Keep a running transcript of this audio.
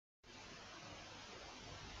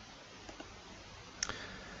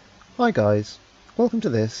Hi guys, welcome to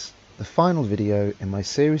this, the final video in my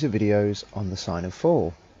series of videos on the sign of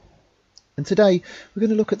 4. And today we're going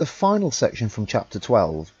to look at the final section from chapter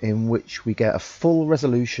 12, in which we get a full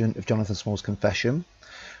resolution of Jonathan Small's confession,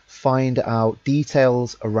 find out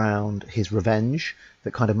details around his revenge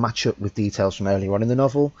that kind of match up with details from earlier on in the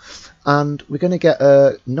novel, and we're going to get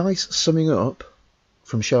a nice summing up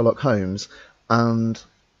from Sherlock Holmes and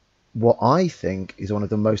what I think is one of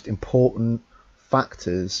the most important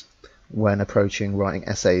factors when approaching writing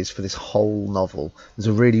essays for this whole novel. There's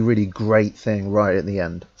a really great thing right at the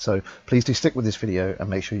end, so please do stick with this video and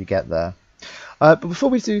make sure you get there. But before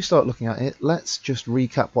we do start looking at it, let's just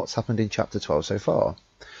recap what's happened in chapter 12 so far.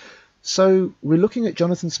 So we're looking at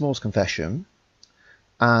Jonathan Small's confession,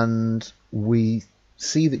 and we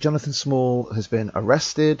see that Jonathan Small has been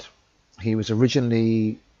arrested. He was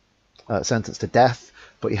originally sentenced to death,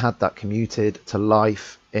 but he had that commuted to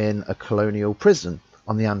life in a colonial prison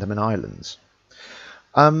on the Andaman Islands.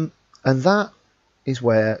 And that is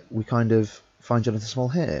where we kind of find Jonathan Small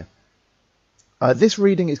here. This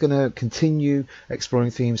reading is going to continue exploring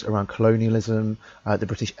themes around colonialism, the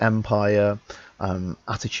British Empire,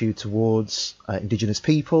 attitude towards indigenous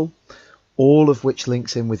people, all of which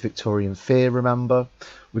links in with Victorian fear, remember.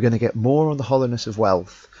 We're going to get more on the hollowness of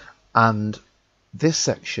wealth, and this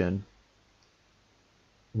section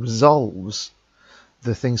resolves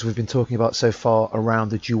the things we've been talking about so far around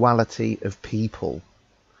the duality of people.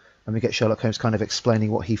 And we get Sherlock Holmes kind of explaining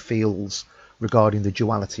what he feels regarding the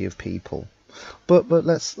duality of people. But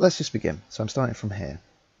let's just begin. So I'm starting from here.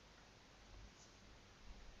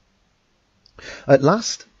 At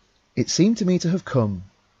last, it seemed to me to have come.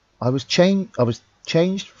 I was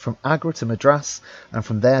changed from Agra to Madras, and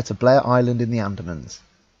from there to Blair Island in the Andamans.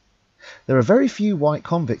 There are very few white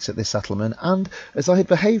convicts at this settlement, and as I had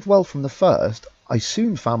behaved well from the first, I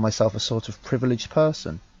soon found myself a sort of privileged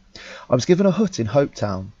person. I was given a hut in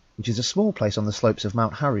Hopetown, which is a small place on the slopes of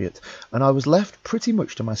Mount Harriet, and I was left pretty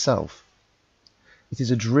much to myself. It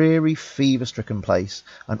is a dreary, fever-stricken place,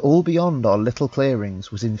 and all beyond our little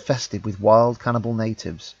clearings was infested with wild cannibal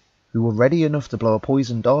natives, who were ready enough to blow a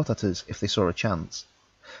poisoned dart at us if they saw a chance.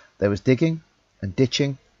 There was digging, and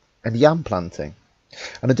ditching, and yam planting,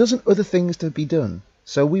 and a dozen other things to be done,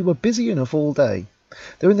 so we were busy enough all day,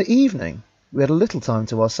 though in the evening we had a little time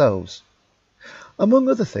to ourselves. Among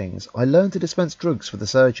other things, I learned to dispense drugs for the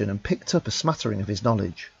surgeon and picked up a smattering of his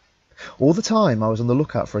knowledge. All the time I was on the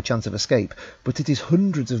lookout for a chance of escape, but it is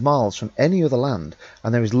hundreds of miles from any other land,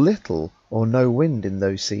 and there is little or no wind in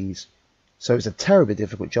those seas, so it's a terribly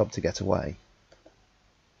difficult job to get away.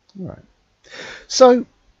 All right. So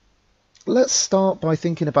let's start by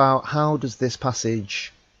thinking about how does this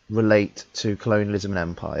passage relate to colonialism and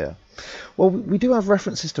empire. Well, we do have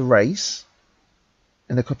references to race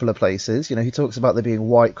in a couple of places. You know, he talks about there being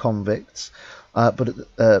white convicts, but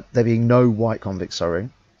there being no white convicts, sorry.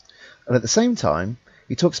 And at the same time,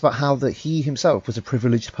 he talks about how that he himself was a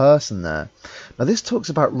privileged person there. Now, this talks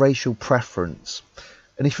about racial preference.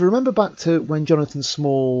 And if you remember back to when Jonathan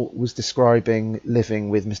Small was describing living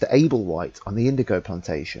with Mr. Ablewhite on the indigo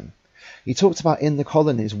plantation, he talked about in the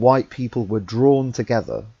colonies, white people were drawn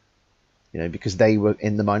together, you know, because they were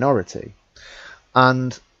in the minority.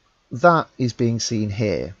 And that is being seen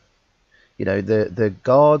here. You know, the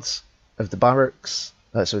guards of the barracks,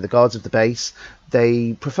 the guards of the base,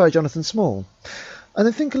 they prefer Jonathan Small. And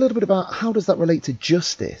then think a little bit about how does that relate to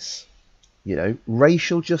justice? You know,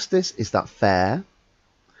 racial justice, is that fair?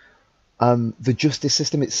 The justice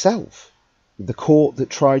system itself, the court that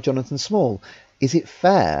tried Jonathan Small, is it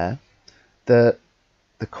fair that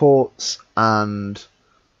the courts and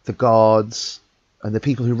the guards and the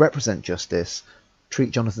people who represent justice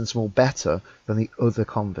treat Jonathan Small better than the other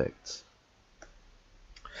convicts?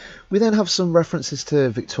 We then have some references to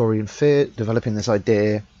Victorian fear, developing this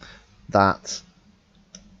idea that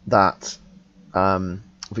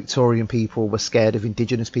Victorian people were scared of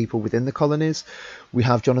indigenous people within the colonies. We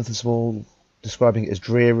have Jonathan Small describing it as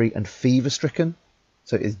dreary and fever-stricken,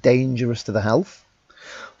 so it is dangerous to the health.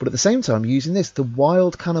 But at the same time, using this, the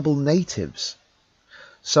wild cannibal natives.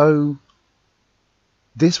 So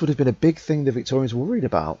this would have been a big thing the Victorians were worried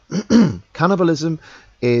about. Cannibalism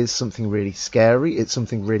is something really scary. It's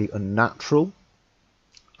something really unnatural.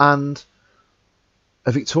 And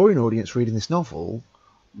a Victorian audience reading this novel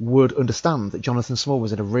would understand that Jonathan Small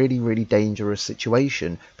was in a really dangerous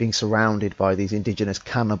situation, being surrounded by these indigenous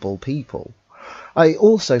cannibal people. It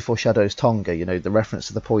also foreshadows Tonga, you know, the reference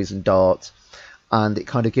to the poisoned dart, and it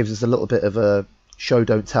kind of gives us a little bit of a show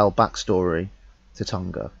don't tell backstory to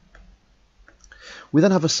Tonga. We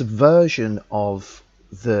then have a subversion of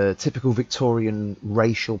the typical Victorian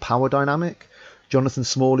racial power dynamic. Jonathan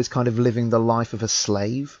Small is kind of living the life of a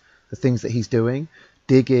slave, the things that he's doing,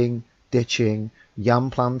 digging, ditching,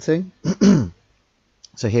 yam planting.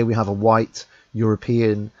 So here we have a white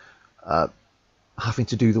European having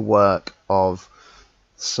to do the work of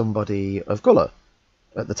somebody of colour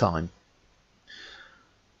at the time.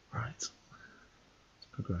 Right, let's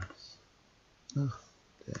progress. Oh,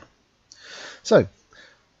 dear. So,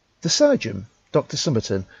 the surgeon, Dr.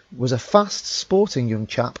 Summerton, was a fast, sporting young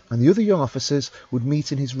chap, and the other young officers would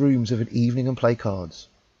meet in his rooms of an evening and play cards.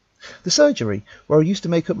 The surgery, where I used to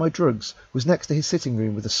make up my drugs, was next to his sitting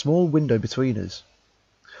room with a small window between us.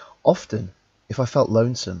 Often, if I felt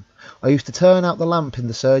lonesome, I used to turn out the lamp in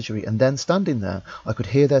the surgery, and then, standing there, I could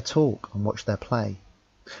hear their talk and watch their play.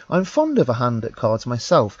 I'm fond of a hand at cards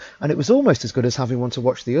myself, and it was almost as good as having one to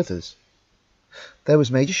watch the others. There was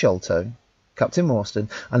Major Sholto, Captain Morstan,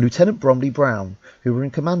 and Lieutenant Bromley Brown, who were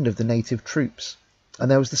in command of the native troops, and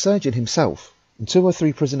there was the surgeon himself, and 2 or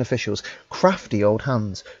 3 prison officials, crafty old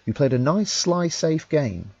hands, who played a nice, sly, safe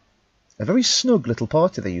game. A very snug little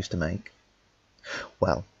party they used to make.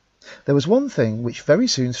 Well, there was one thing which very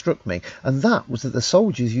soon struck me, and that was that the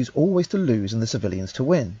soldiers used always to lose and the civilians to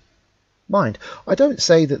win. Mind, I don't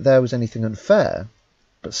say that there was anything unfair,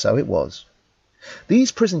 but so it was.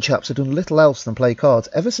 These prison chaps had done little else than play cards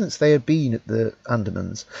ever since they had been at the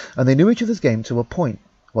Andamans, and they knew each other's game to a point,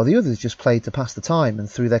 while the others just played to pass the time and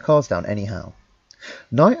threw their cards down anyhow.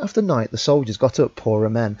 Night after night the soldiers got up poorer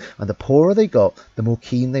men, and the poorer they got, the more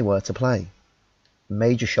keen they were to play.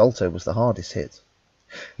 Major Sholto was the hardest hit.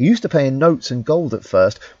 He used to pay in notes and gold at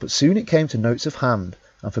first, but soon it came to notes of hand,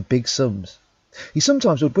 and for big sums. He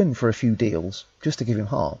sometimes would win for a few deals, just to give him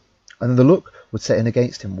heart, and then the luck would set in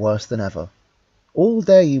against him worse than ever. All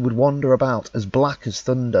day he would wander about, as black as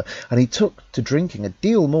thunder, and he took to drinking a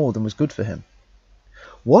deal more than was good for him.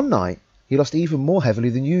 One night he lost even more heavily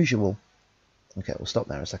than usual. Okay, we'll stop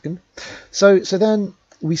there a second. So then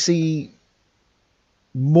we see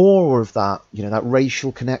more of that, that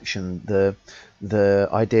racial connection, the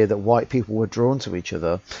idea that white people were drawn to each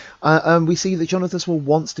other, and we see that Jonathan Small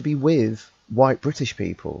wants to be with white British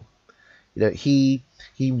people. He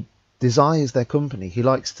desires their company. He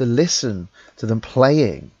likes to listen to them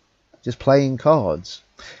playing cards.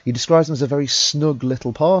 He describes them as a very snug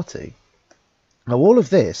little party. Now, all of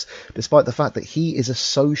this, despite the fact that he is a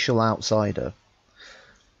social outsider,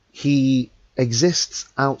 he exists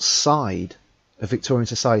outside of Victorian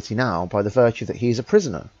society now by the virtue that he is a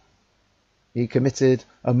prisoner. He committed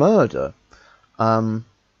a murder.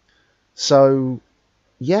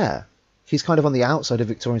 He's kind of on the outside of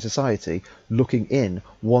Victorian society, looking in,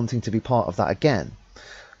 wanting to be part of that again.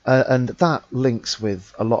 And that links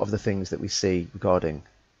with a lot of the things that we see regarding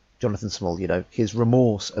Jonathan Small, his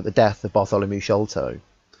remorse at the death of Bartholomew Sholto,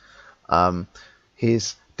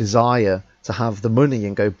 his desire to have the money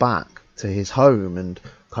and go back to his home and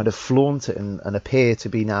kind of flaunt it and appear to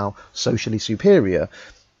be now socially superior.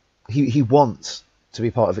 He wants to be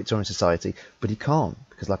part of Victorian society, but he can't,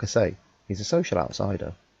 because like I say, he's a social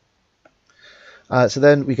outsider. So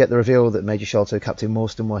then we get the reveal that Major Sholto and Captain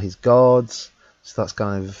Morstan were his guards, so that's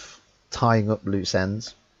kind of tying up loose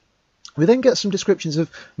ends. We then get some descriptions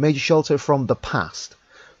of Major Sholto from the past.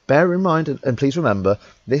 Bear in mind, and please remember,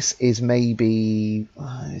 this is maybe,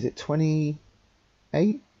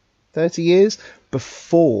 28, 30 years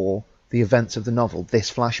before the events of the novel,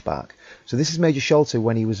 this flashback. So this is Major Sholto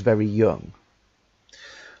when he was very young.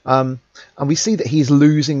 And we see that he's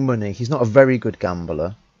losing money. He's not a very good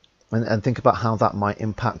gambler. And think about how that might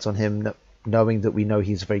impact on him, knowing that we know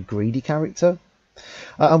he's a very greedy character.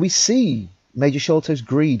 And we see Major Sholto's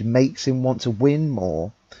greed makes him want to win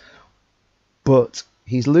more, but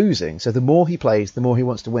he's losing. So the more he plays, the more he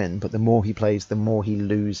wants to win, but the more he plays, the more he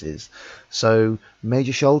loses. So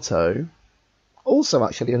Major Sholto, also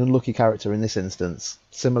actually an unlucky character in this instance,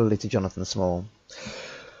 similarly to Jonathan Small.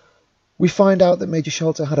 We find out that Major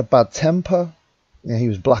Sholto had a bad temper. He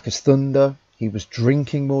was black as thunder. He was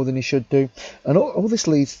drinking more than he should do. And all this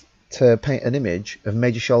leads to paint an image of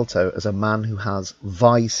Major Sholto as a man who has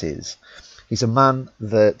vices. He's a man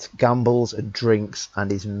that gambles and drinks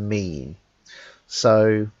and is mean.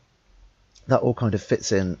 So that all kind of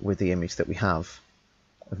fits in with the image that we have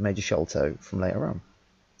of Major Sholto from later on.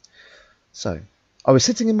 So I was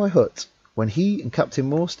sitting in my hut when he and Captain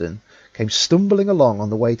Morstan came stumbling along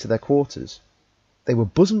on the way to their quarters. They were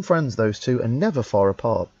bosom friends, those two, and never far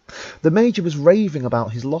apart. The Major was raving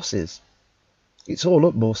about his losses. "It's all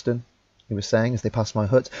up, Morstan," he was saying as they passed my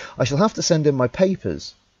hut. "I shall have to send in my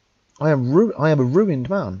papers. I am a ruined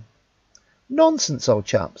man." "Nonsense, old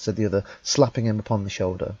chap," said the other, slapping him upon the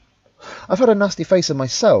shoulder. "I've had a nasty face of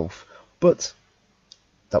myself, but..."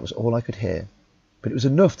 That was all I could hear. but it was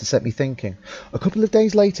enough to set me thinking. A couple of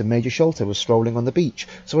days later, Major Sholto was strolling on the beach,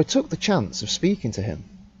 so I took the chance of speaking to him.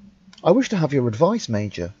 "I wish to have your advice,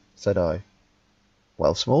 Major," said I.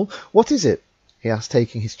 "Well, Small, what is it?" he asked,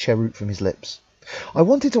 taking his cheroot from his lips. "I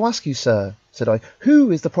wanted to ask you, sir," said I,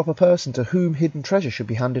 "who is the proper person to whom hidden treasure should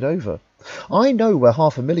be handed over? I know where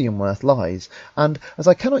 $500,000 worth lies, and as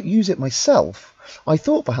I cannot use it myself, I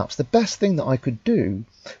thought perhaps the best thing that I could do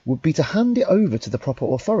would be to hand it over to the proper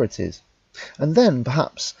authorities, and then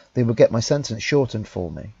perhaps they would get my sentence shortened for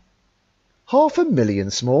me."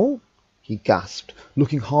 "$500,000, Small?" he gasped,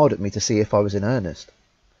 looking hard at me to see if I was in earnest.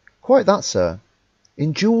 "Quite that, sir.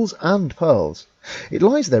 In jewels and pearls. It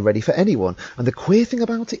lies there ready for anyone, and the queer thing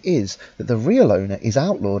about it is that the real owner is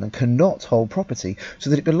outlawed and cannot hold property, so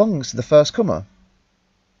that it belongs to the first comer."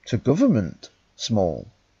 "To government, Small,"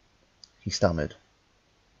 he stammered.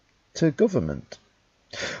 "To government."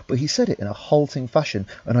 But he said it in a halting fashion,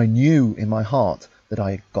 and I knew in my heart that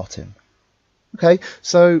I had got him. Okay,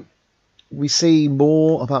 so we see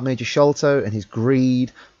more about Major Sholto and his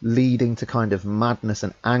greed leading to kind of madness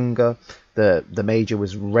and anger. The Major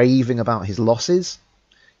was raving about his losses.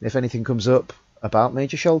 If anything comes up about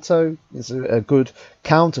Major Sholto, it's a good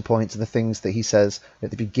counterpoint to the things that he says at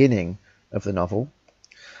the beginning of the novel.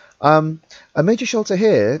 And Major Sholto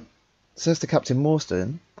here says to Captain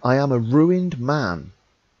Morstan, "I am a ruined man."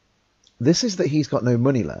 This is that he's got no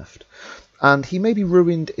money left. And he may be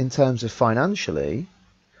ruined in terms of financially,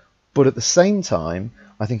 but at the same time,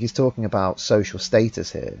 I think he's talking about social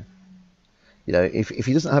status here. You know, if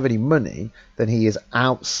he doesn't have any money, then he is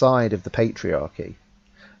outside of the patriarchy.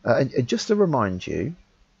 And just to remind you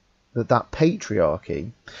that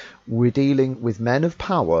patriarchy, we're dealing with men of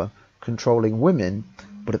power controlling women,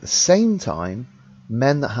 but at the same time,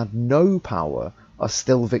 men that had no power are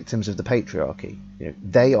still victims of the patriarchy. You know,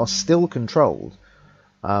 they are still controlled.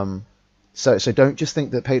 So don't just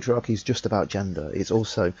think that patriarchy is just about gender. It's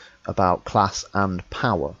also about class and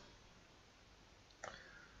power.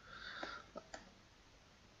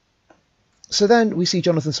 So then we see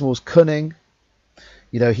Jonathan Small's cunning.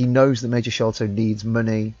 You know, he knows that Major Sholto needs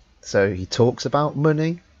money, so he talks about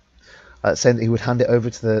money, saying that he would hand it over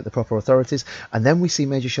to the proper authorities. And then we see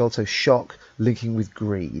Major Sholto's shock linking with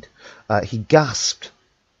greed. He gasped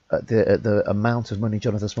at the amount of money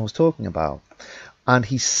Jonathan Small's talking about. And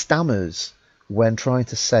he stammers when trying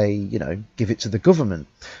to say, you know, give it to the government,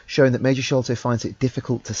 showing that Major Sholto finds it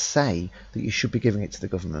difficult to say that you should be giving it to the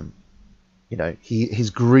government. You know, his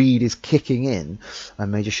greed is kicking in,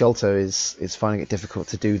 and Major Sholto is finding it difficult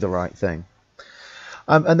to do the right thing.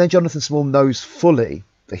 And then Jonathan Small knows fully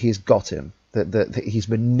that he's got him, that he's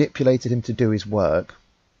manipulated him to do his work.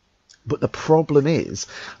 But the problem is,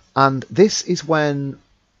 and this is when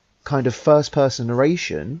kind of first-person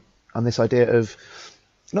narration and this idea of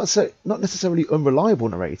not necessarily unreliable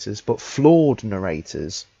narrators, but flawed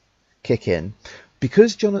narrators kick in.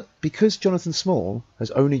 Because Jonathan Small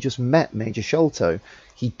has only just met Major Sholto,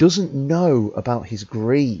 he doesn't know about his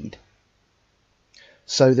greed.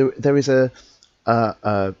 So there is a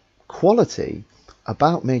quality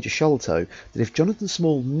about Major Sholto that if Jonathan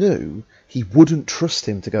Small knew, he wouldn't trust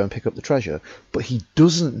him to go and pick up the treasure, but he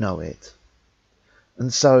doesn't know it.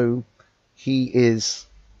 And so he is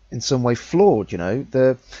in some way flawed, you know.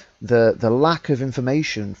 The lack of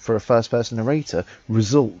information for a first-person narrator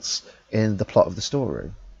results in the plot of the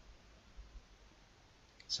story.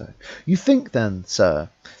 So, you think then, sir,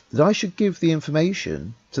 that I should give the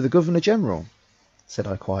information to the Governor-General? Said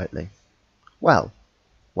I quietly. Well,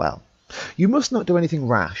 you must not do anything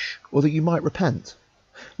rash, or that you might repent.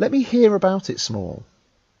 Let me hear about it, Small.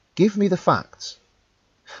 Give me the facts.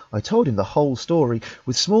 I told him the whole story,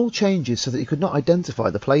 with small changes so that he could not identify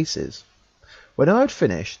the places. When I had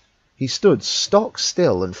finished, he stood stock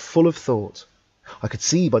still and full of thought. I could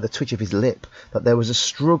see by the twitch of his lip that there was a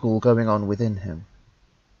struggle going on within him.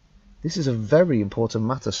 This is a very important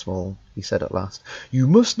matter, Small, he said at last. You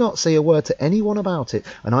must not say a word to anyone about it,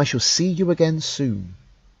 and I shall see you again soon.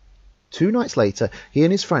 2 nights later, he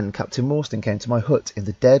and his friend Captain Morstan came to my hut in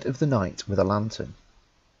the dead of the night with a lantern.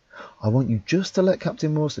 I want you just to let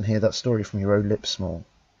Captain Morstan hear that story from your own lips, Small,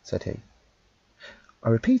 said he. I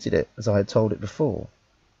repeated it as I had told it before.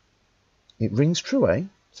 It rings true, eh?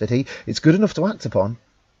 Said he. It's good enough to act upon.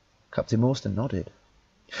 Captain Morstan nodded.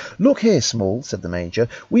 Look here, Small, said the Major.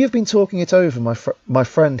 We have been talking it over, my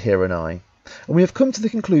friend here and I, and we have come to the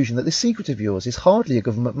conclusion that this secret of yours is hardly a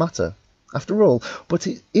government matter, after all, but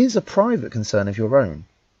it is a private concern of your own,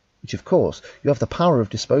 which, of course, you have the power of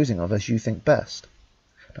disposing of as you think best.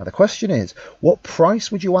 Now the question is, what price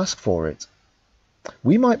would you ask for it?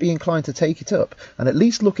 We might be inclined to take it up, and at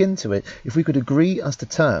least look into it if we could agree as to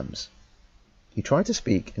terms. He tried to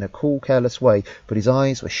speak in a cool, careless way, but his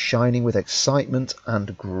eyes were shining with excitement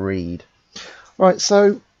and greed. Right,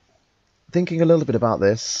 so thinking a little bit about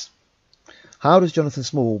this, how does Jonathan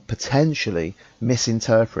Small potentially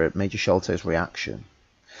misinterpret Major Sholto's reaction?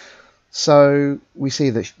 So we see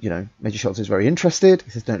that, Major Sholto is very interested.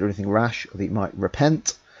 He says, don't do anything rash, or that he might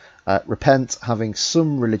repent. Repent having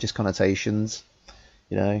some religious connotations,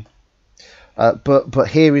 But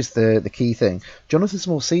here is the key thing. Jonathan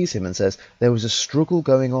Small sees him and says there was a struggle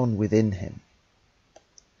going on within him.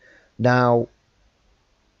 Now,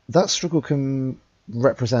 that struggle can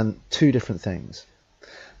represent two different things.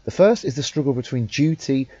 The first is the struggle between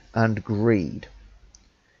duty and greed.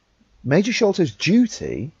 Major Sholto's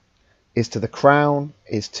duty is to the Crown,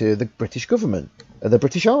 is to the British government, the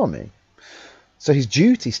British Army. So his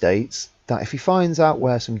duty states that if he finds out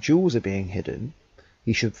where some jewels are being hidden,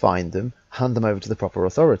 he should find them, hand them over to the proper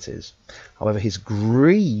authorities. However, his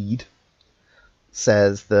greed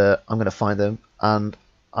says that I'm going to find them and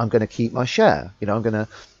I'm going to keep my share. I'm going to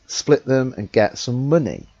split them and get some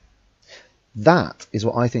money. That is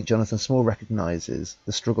what I think Jonathan Small recognises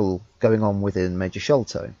the struggle going on within Major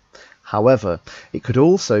Sholto. However, it could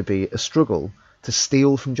also be a struggle to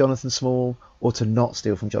steal from Jonathan Small or to not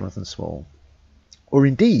steal from Jonathan Small. Or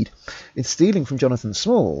indeed, in stealing from Jonathan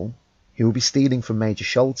Small, he will be stealing from Major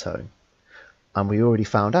Sholto. And we already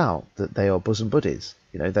found out that they are bosom buddies.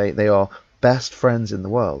 They are best friends in the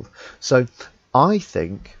world. So I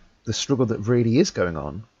think the struggle that really is going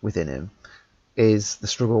on within him is the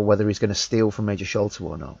struggle whether he's going to steal from Major Sholto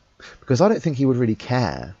or not. Because I don't think he would really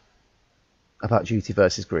care about duty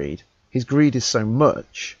versus greed. His greed is so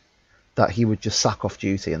much that he would just sack off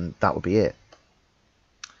duty and that would be it.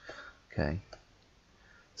 Okay.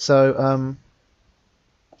 So,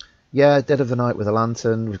 yeah, dead of the night with a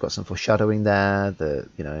lantern. We've got some foreshadowing there that,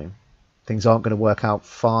 things aren't going to work out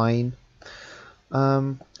fine.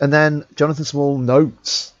 And then Jonathan Small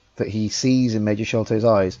notes that he sees in Major Sholto's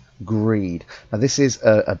eyes greed. Now, this is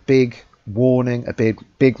a big warning, a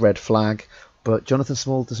big red flag, but Jonathan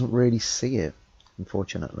Small doesn't really see it,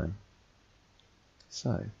 unfortunately.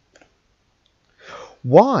 So,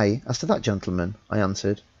 why, as to that, gentleman, I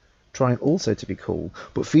answered, trying also to be cool,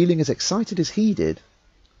 but feeling as excited as he did.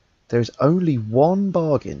 There is only one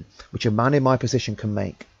bargain which a man in my position can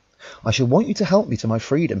make. I shall want you to help me to my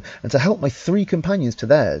freedom, and to help my 3 companions to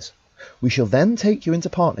theirs. We shall then take you into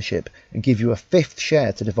partnership, and give you a 5th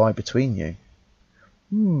share to divide between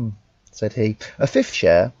you. Said he, a 5th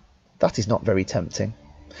share? That is not very tempting.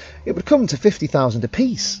 It would come to 50,000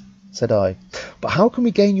 apiece, said I. But how can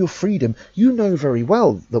we gain your freedom? You know very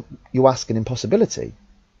well that you ask an impossibility.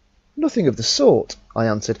 Nothing of the sort, I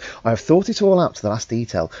answered. I have thought it all out to the last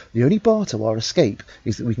detail. The only bar to our escape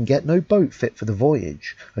is that we can get no boat fit for the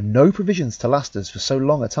voyage, and no provisions to last us for so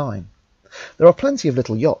long a time. There are plenty of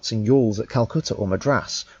little yachts and yawls at Calcutta or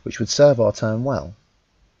Madras, which would serve our turn well.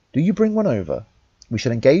 Do you bring one over? We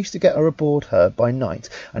shall engage to get her aboard her by night,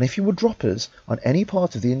 and if you will drop us on any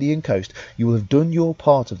part of the Indian coast, you will have done your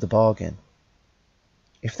part of the bargain.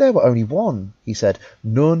 If there were only one, he said.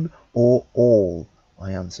 None or all,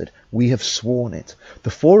 I answered. We have sworn it. The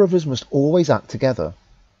 4 of us must always act together.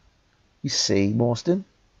 You see, Morstan,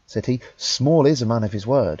 said he, Small is a man of his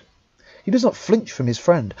word. He does not flinch from his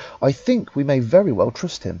friend. I think we may very well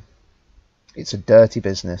trust him. It's a dirty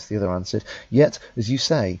business, the other answered. Yet, as you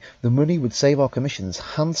say, the money would save our commissions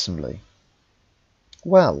handsomely.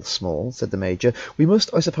 Well, Small, said the Major, we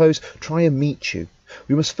must, I suppose, try and meet you.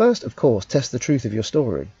 We must first, of course, test the truth of your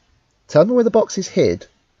story. Tell me where the box is hid,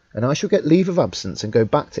 and I shall get leave of absence and go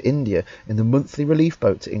back to India in the monthly relief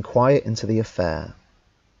boat to inquire into the affair.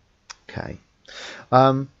 Okay.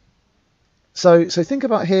 So think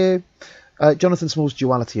about here Jonathan Small's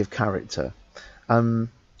duality of character.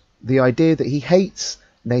 The idea that he hates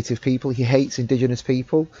native people, he hates indigenous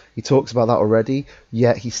people. He talks about that already,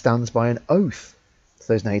 yet he stands by an oath to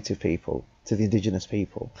those native people, to the indigenous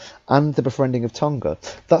people, and the befriending of Tonga.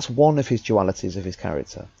 That's one of his dualities of his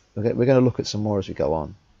character. Okay, we're going to look at some more as we go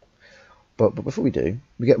on. But before we do,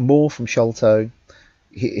 we get more from Sholto.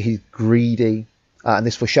 He's greedy, and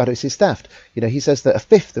this foreshadows his theft. He says that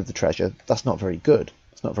 1/5 of the treasure, that's not very good.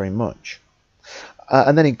 It's not very much.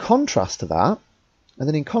 And then in contrast to that,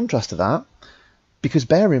 because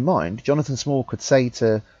bear in mind, Jonathan Small could say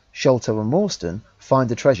to Sholto and Morstan, find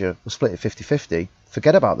the treasure, we'll split it 50-50,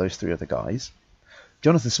 forget about those 3 other guys.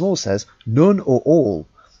 Jonathan Small says, none or all,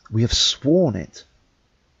 we have sworn it.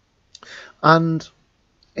 And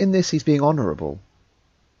in this, he's being honourable.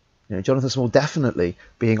 Jonathan Small definitely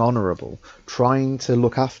being honourable, trying to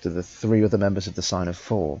look after the 3 other members of the Sign of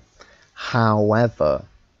Four. However,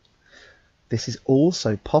 this is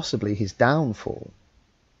also possibly his downfall.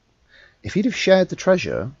 If he'd have shared the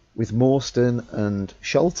treasure with Morstan and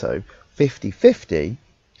Sholto 50-50,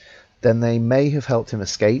 then they may have helped him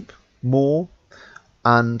escape more,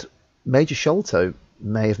 and Major Sholto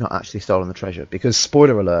may have not actually stolen the treasure, because,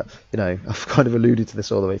 spoiler alert, I've kind of alluded to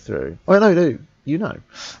this all the way through. Oh, no,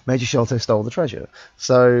 Major Sholto stole the treasure.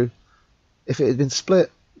 So, if it had been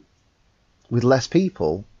split with less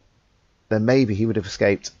people, then maybe he would have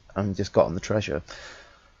escaped and just gotten the treasure.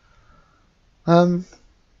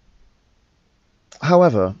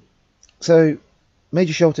 However, so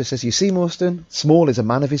Major Sholto says, "You see, Morstan, Small is a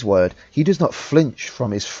man of his word. He does not flinch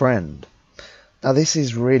from his friend." Now, this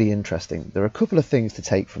is really interesting. There are a couple of things to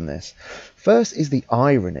take from this. First is the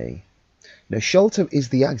irony. Sholto is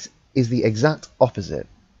the exact opposite.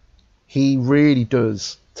 He really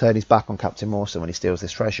does turn his back on Captain Morstan when he steals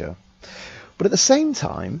this treasure. But at the same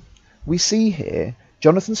time, we see here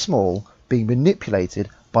Jonathan Small being manipulated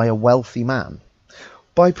by a wealthy man.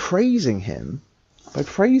 By praising him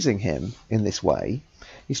in this way,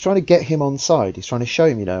 he's trying to get him on side. He's trying to show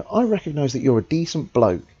him, I recognise that you're a decent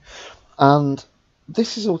bloke. And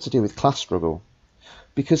this is all to do with class struggle,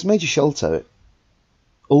 because Major Sholto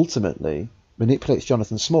ultimately manipulates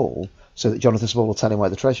Jonathan Small so that Jonathan Small will tell him where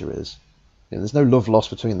the treasure is. There's no love lost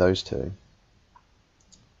between those two.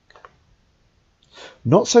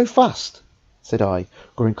 "Not so fast," said I,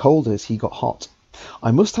 growing colder as he got hot.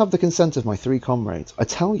 "I must have the consent of my 3 comrades. I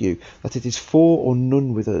tell you that it is 4 or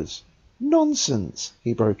none with us." "Nonsense,"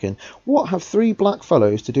 he broke in. "What have 3 black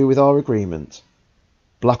fellows to do with our agreement?"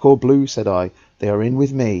 "Black or blue," said I, "they are in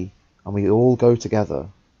with me, and we all go together."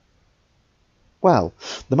 Well,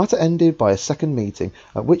 the matter ended by a second meeting,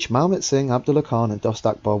 at which Malmet Singh, Abdullah Khan and Dost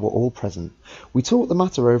Akbar were all present. We talked the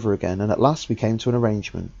matter over again, and at last we came to an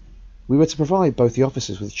arrangement. We were to provide both the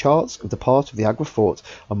officers with charts of the part of the Agra fort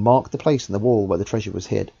and mark the place in the wall where the treasure was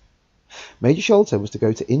hid. Major Sholto was to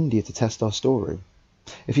go to India to test our story.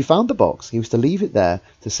 If he found the box, he was to leave it there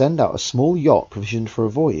to send out a small yacht provisioned for a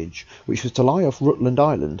voyage, which was to lie off Rutland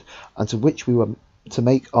Island, and to which we were to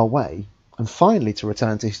make our way, and finally to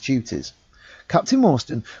return to his duties. Captain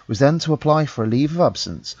Morstan was then to apply for a leave of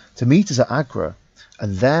absence to meet us at Agra,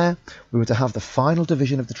 and there we were to have the final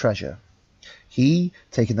division of the treasure, he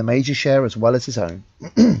taking the major share as well as his own.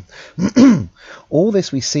 All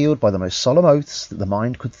this we sealed by the most solemn oaths that the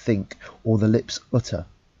mind could think or the lips utter.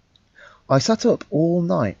 I sat up all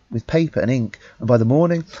night with paper and ink, and by the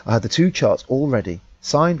morning I had the 2 charts all ready,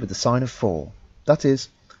 signed with the sign of 4, that is,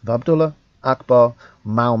 of Abdullah, Akbar,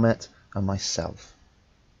 Malmet, and myself.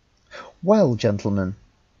 Well, gentlemen,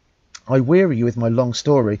 I weary you with my long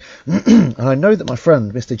story, and I know that my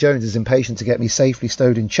friend Mr. Jones is impatient to get me safely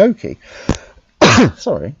stowed in chokey.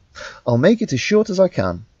 Sorry, I'll make it as short as I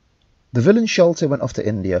can. The villain Sholto went off to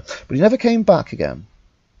India, but he never came back again.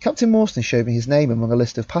 Captain Morstan showed me his name among a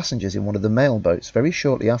list of passengers in one of the mail boats very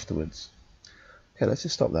shortly afterwards. Okay, let's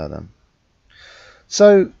just stop there then.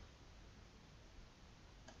 So,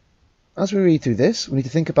 as we read through this, we need to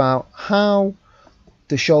think about how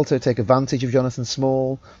does Sholto take advantage of Jonathan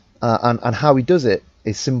Small, and how he does it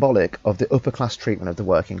is symbolic of the upper class treatment of the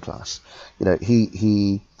working class.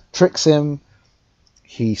 He tricks him,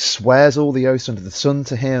 he swears all the oaths under the sun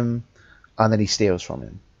to him, and then he steals from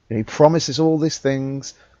him. He promises all these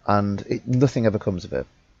things, and nothing ever comes of it.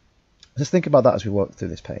 Let's think about that as we work through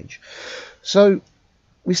this page. So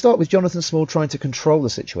we start with Jonathan Small trying to control the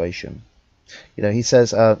situation. He says,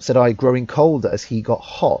 said I, growing colder as he got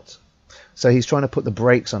hot. So he's trying to put the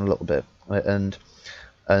brakes on a little bit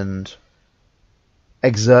and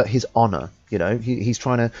exert his honour. He's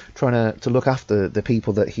trying to look after the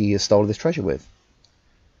people that he has stolen this treasure with.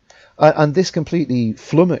 And this completely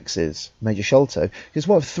flummoxes Major Sholto, because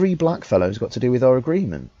what have 3 black fellows got to do with our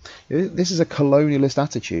agreement? This is a colonialist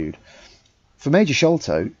attitude. For Major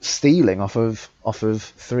Sholto, stealing off of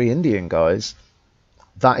 3 Indian guys,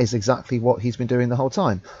 that is exactly what he's been doing the whole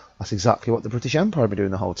time. That's exactly what the British Empire have been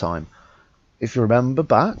doing the whole time. If you remember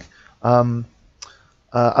back,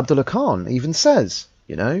 Abdullah Khan even says,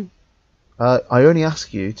 I only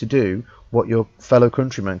ask you to do what your fellow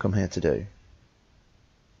countrymen come here to do.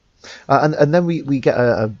 And then we get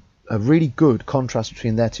a really good contrast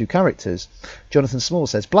between their 2 characters. Jonathan Small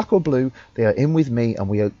says, black or blue, they are in with me, and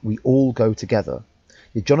we all go together.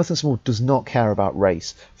 Yet Jonathan Small does not care about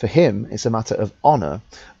race. For him, it's a matter of honour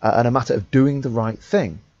and a matter of doing the right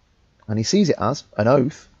thing. And he sees it as an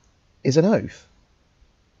oath is an oath.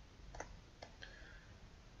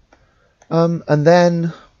 And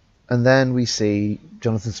then we see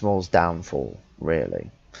Jonathan Small's downfall,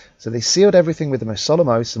 really. So they sealed everything with the most solemn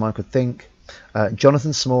oaths the man could think,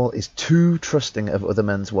 Jonathan Small is too trusting of other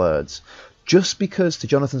men's words. Just because to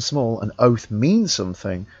Jonathan Small an oath means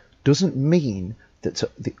something doesn't mean that to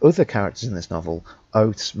the other characters in this novel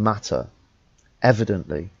oaths matter.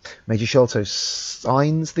 Evidently, Major Sholto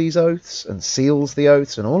signs these oaths and seals the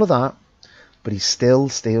oaths and all of that, but he still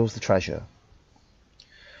steals the treasure.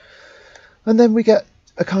 And then we get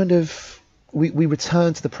a kind of... We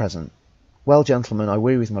return to the present. Well, gentlemen, I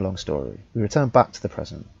weary with my long story. We return back to the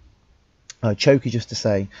present. Choky, just to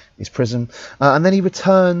say, is prison. And then he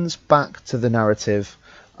returns back to the narrative,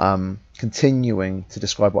 continuing to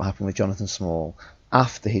describe what happened with Jonathan Small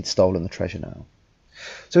after he'd stolen the treasure now.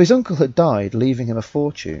 So his uncle had died, leaving him a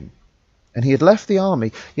fortune. And he had left the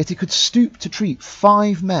army, yet he could stoop to treat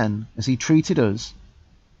 5 men as he treated us.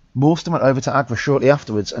 Morstan went over to Agra shortly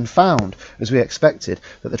afterwards and found, as we expected,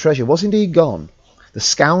 that the treasure was indeed gone. The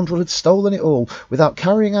scoundrel had stolen it all without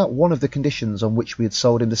carrying out one of the conditions on which we had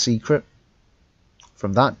sold him the secret.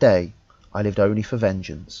 From that day, I lived only for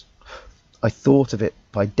vengeance. I thought of it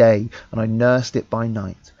by day and I nursed it by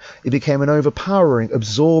night. It became an overpowering,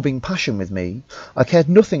 absorbing passion with me. I cared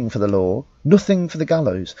nothing for the law, nothing for the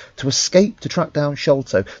gallows. To escape, to track down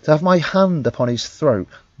Sholto, to have my hand upon his throat,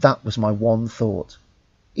 that was my one thought.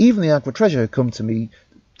 Even the Agra treasure had come to me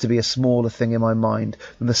to be a smaller thing in my mind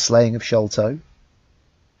than the slaying of Sholto.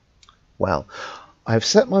 Well, I have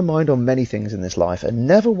set my mind on many things in this life, and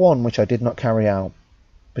never one which I did not carry out.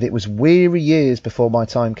 But it was weary years before my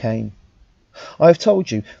time came. I have told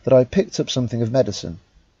you that I had picked up something of medicine.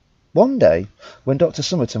 One day, when Dr.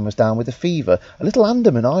 Somerton was down with a fever, a little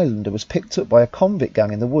Andaman islander was picked up by a convict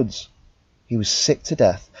gang in the woods. He was sick to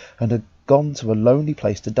death, and had gone to a lonely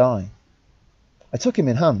place to die. I took him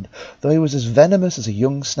in hand, though he was as venomous as a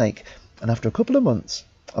young snake, and after a couple of months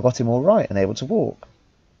I got him all right and able to walk.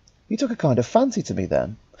 He took a kind of fancy to me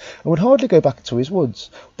then, and would hardly go back to his woods,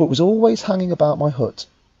 but was always hanging about my hut.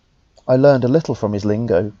 I learned a little of his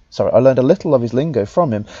lingo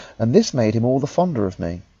from him, and this made him all the fonder of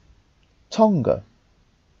me. Tonga,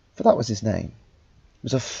 for that was his name,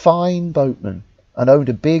 was a fine boatman, and owned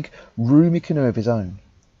a big, roomy canoe of his own.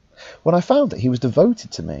 When I found that he was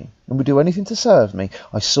devoted to me, and would do anything to serve me,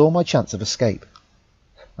 I saw my chance of escape.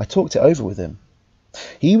 I talked it over with him.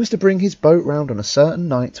 He was to bring his boat round on a certain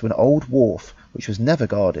night to an old wharf, which was never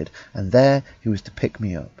guarded, and there he was to pick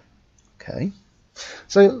me up. Okay,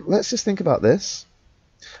 so let's just think about this.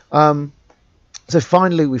 So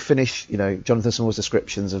finally we finish, Jonathan Small's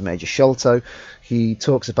descriptions of Major Sholto. He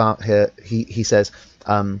talks about here, he says,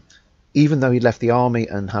 even though he'd left the army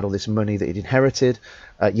and had all this money that he'd inherited,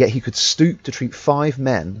 yet he could stoop to treat 5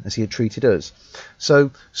 men as he had treated us.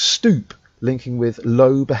 So stoop, linking with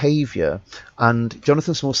low behaviour, and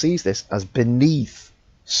Jonathan Small sees this as beneath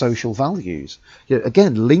social values.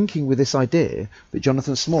 Again, linking with this idea that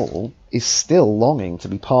Jonathan Small is still longing to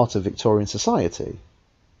be part of Victorian society.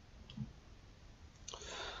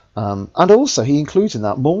 And also he includes in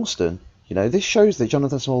that Morstan. This shows that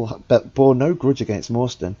Jonathan Small bore no grudge against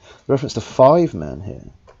Morstan. The reference to 5 men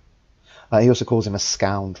here. He also calls him a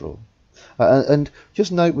scoundrel. And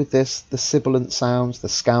just note with this, the sibilant sounds, the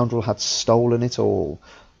scoundrel had stolen it all.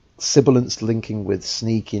 Sibilance linking with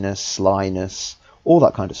sneakiness, slyness, all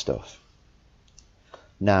that kind of stuff.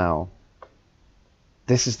 Now,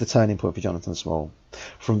 this is the turning point for Jonathan Small.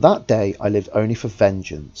 From that day, I lived only for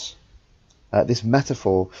vengeance. This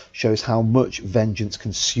metaphor shows how much vengeance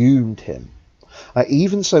consumed him.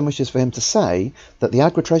 Even so much as for him to say that the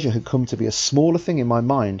Agra treasure had come to be a smaller thing in my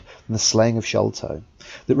mind than the slaying of Sholto.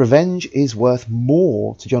 That revenge is worth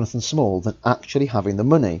more to Jonathan Small than actually having the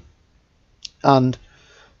money. And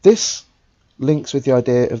this links with the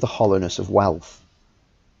idea of the hollowness of wealth.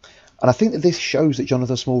 And I think that this shows that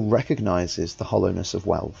Jonathan Small recognises the hollowness of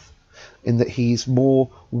wealth, in that he's more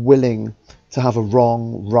willing to have a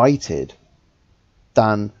wrong righted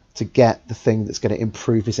than to get the thing that's going to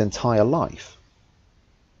improve his entire life.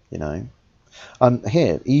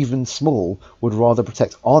 Here, even Small would rather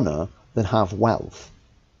protect honour than have wealth.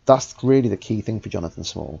 That's really the key thing for Jonathan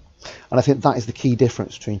Small. And I think that is the key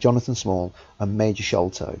difference between Jonathan Small and Major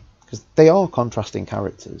Sholto, because they are contrasting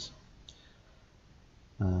characters.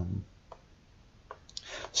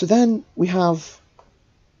 So then we have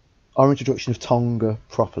our introduction of Tonga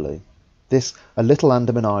properly. A little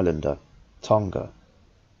Andaman islander, Tonga.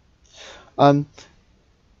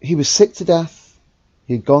 He was sick to death.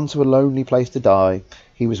 He had gone to a lonely place to die.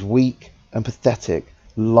 He was weak and pathetic,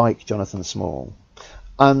 like Jonathan Small.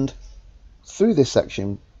 And through this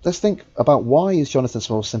section, let's think about why is Jonathan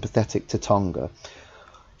Small sympathetic to Tonga.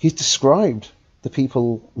 He's described the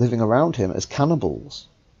people living around him as cannibals.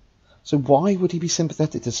 So why would he be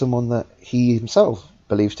sympathetic to someone that he himself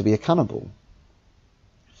believes to be a cannibal?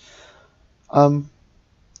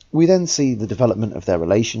 We then see the development of their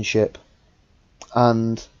relationship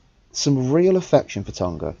and some real affection for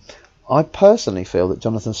Tonga. I personally feel that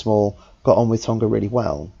Jonathan Small got on with Tonga really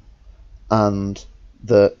well, and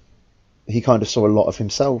that he kind of saw a lot of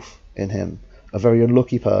himself in him, a very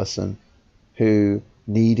unlucky person who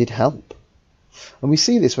needed help. And we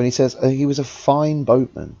see this when he says he was a fine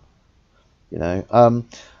boatman,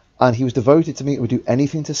 and he was devoted to me and would do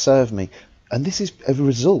anything to serve me. And this is a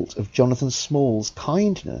result of Jonathan Small's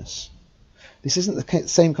kindness. This isn't the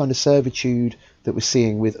same kind of servitude that we're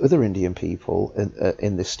seeing with other Indian people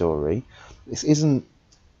in this story. This isn't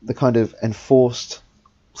the kind of enforced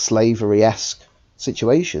slavery-esque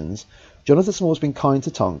situations. Jonathan Small's been kind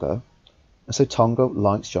to Tonga, and so Tonga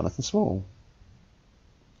likes Jonathan Small.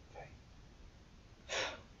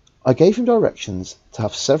 I gave him directions to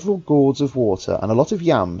have several gourds of water and a lot of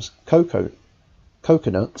yams,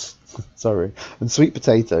 coconuts, and sweet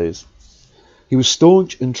potatoes. He was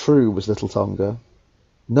staunch and true, was little Tonga.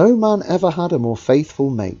 No man ever had a more faithful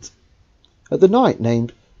mate. At the night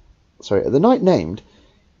named,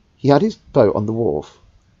 he had his boat on the wharf.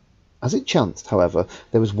 As it chanced, however,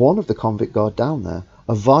 there was one of the convict guard down there,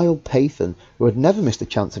 a vile Pathan who had never missed a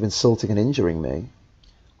chance of insulting and injuring me.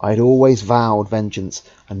 I had always vowed vengeance,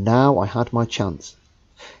 and now I had my chance.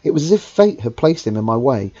 It was as if fate had placed him in my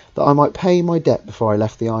way, that I might pay my debt before I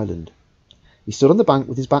left the island. He stood on the bank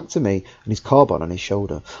with his back to me and his carbine on his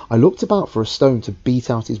shoulder. I looked about for a stone to beat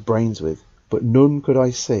out his brains with, but none could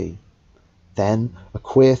I see. Then a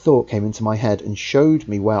queer thought came into my head and showed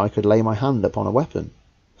me where I could lay my hand upon a weapon.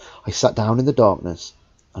 I sat down in the darkness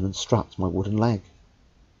and unstrapped my wooden leg.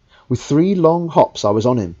 With 3 long hops I was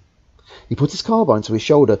on him. He put his carbine to his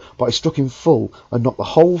shoulder, but I struck him full and knocked the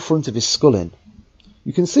whole front of his skull in.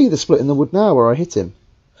 You can see the split in the wood now where I hit him.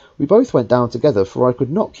 We both went down together, for I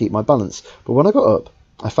could not keep my balance, but when I got up,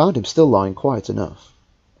 I found him still lying quiet enough.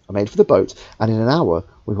 I made for the boat, and in an hour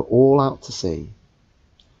we were all out to sea.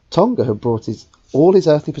 Tonga had brought all his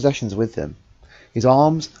earthly possessions with him, his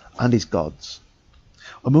arms and his gods.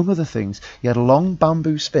 Among other things, he had a long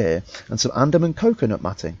bamboo spear and some Andaman coconut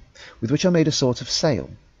matting, with which I made a sort of sail.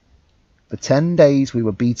 For 10 days we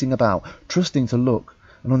were beating about, trusting to luck,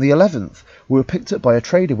 and on the 11th we were picked up by a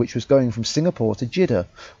trader which was going from Singapore to Jeddah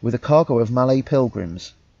with a cargo of Malay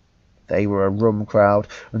pilgrims. They were a rum crowd,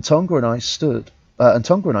 and Tonga and I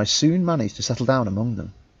soon managed to settle down among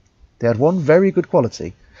them. They had one very good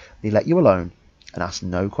quality: they let you alone and asked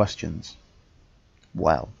no questions.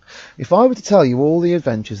 Well, if I were to tell you all the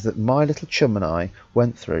adventures that my little chum and I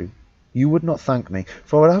went through, you would not thank me,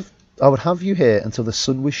 for I would have you here until the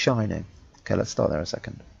sun was shining. Okay, let's start there a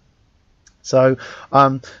second. So,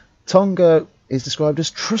 Tonga is described as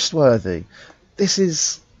trustworthy. This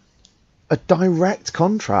is a direct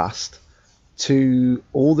contrast to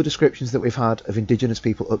all the descriptions that we've had of indigenous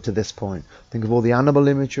people up to this point. Think of all the animal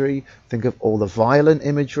imagery, think of all the violent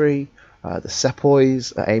imagery, the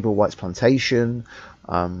sepoys at Abel White's plantation,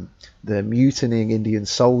 the mutinying Indian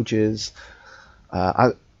soldiers,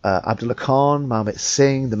 Abdullah Khan, Malmit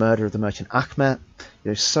Singh, the murder of the merchant Achmet.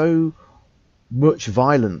 So much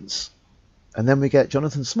violence. And then we get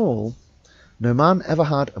Jonathan Small. No man ever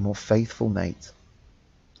had a more faithful mate.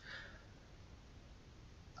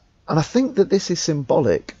 And I think that this is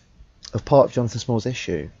symbolic of part of Jonathan Small's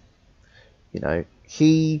issue.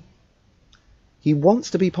 He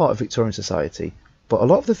wants to be part of Victorian society, but a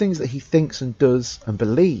lot of the things that he thinks and does and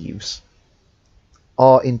believes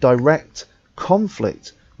are in direct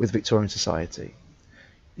conflict with Victorian society.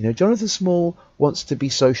 Jonathan Small wants to be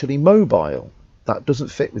socially mobile. That doesn't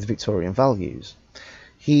fit with Victorian values.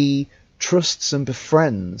 He trusts and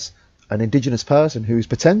befriends an indigenous person who is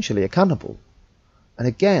potentially a cannibal. And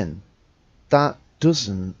again, that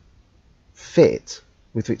doesn't fit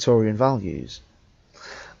with Victorian values.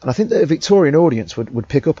 And I think that a Victorian audience would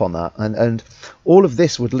pick up on that, and all of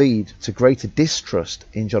this would lead to greater distrust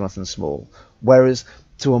in Jonathan Small. Whereas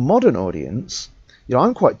to a modern audience,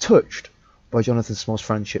 I'm quite touched by Jonathan Small's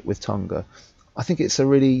friendship with Tonga. I think it's a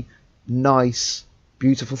really nice,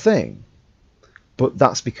 beautiful thing. But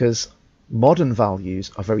that's because modern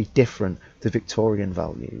values are very different to Victorian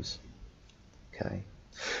values. Okay,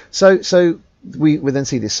 so we then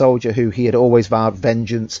see this soldier who he had always vowed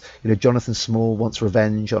vengeance. Jonathan Small wants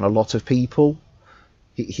revenge on a lot of people.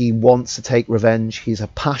 He wants to take revenge. He's a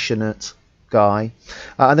passionate guy,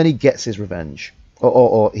 and then he gets his revenge,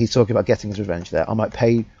 or he's talking about getting his revenge. There, I might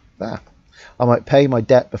pay my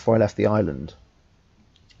debt before I left the island,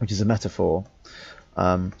 which is a metaphor,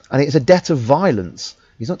 and it's a debt of violence.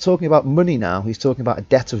 He's not talking about money now. He's talking about a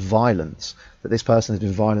debt of violence, that this person has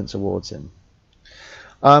been violent towards him.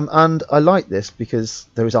 And I like this because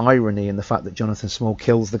there is irony in the fact that Jonathan Small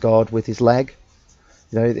kills the guard with his leg.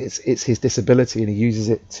 You know, it's his disability and he uses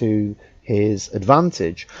it to his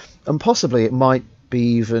advantage. And possibly it might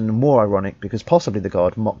be even more ironic because possibly the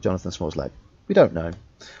guard mocked Jonathan Small's leg. We don't know,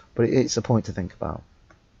 but it's a point to think about.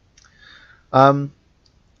 And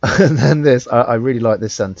then this, I really like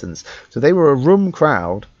this sentence. So they were a rum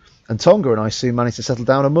crowd, and Tonga and I soon managed to settle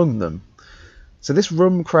down among them. So this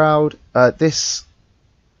rum crowd, this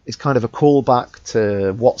is kind of a callback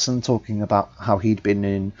to Watson talking about how he'd been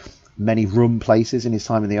in many rum places in his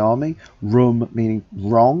time in the army. Rum meaning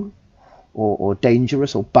wrong, or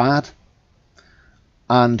dangerous, or bad.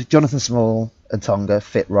 And Jonathan Small and Tonga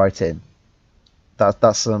fit right in.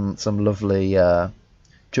 That's some lovely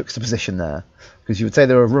juxtaposition there, because you would say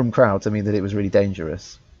they were a rum crowd to mean that it was really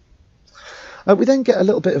dangerous. We then get a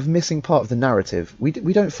little bit of missing part of the narrative. We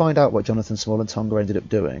don't find out what Jonathan Small and Tonga ended up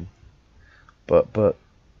doing, but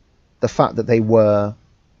the fact that they were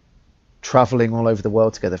travelling all over the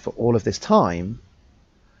world together for all of this time,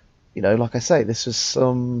 you know, like I say, this was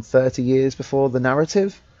some 30 years before the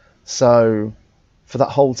narrative. So for that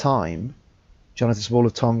whole time, Jonathan Small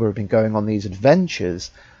and Tonga have been going on these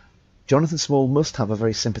adventures. Jonathan Small must have a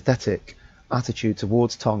very sympathetic attitude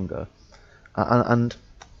towards Tonga and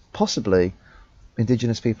possibly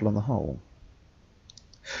indigenous people on the whole.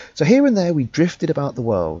 So here and there we drifted about the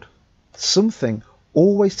world, something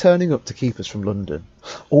always turning up to keep us from London.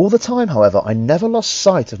 All the time, however, I never lost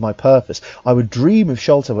sight of my purpose. I would dream of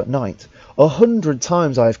Sholto at night. 100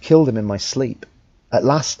 times I have killed him in my sleep. At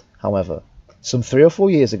last, however, some 3 or 4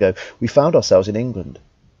 years ago, we found ourselves in England.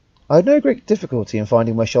 I had no great difficulty in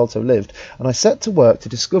finding where Sholto lived, and I set to work to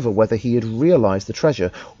discover whether he had realised the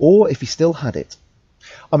treasure, or if he still had it.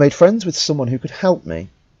 I made friends with someone who could help me.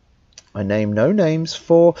 I name no names,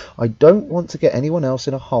 for I don't want to get anyone else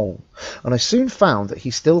in a hole, and I soon found that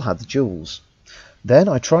he still had the jewels. Then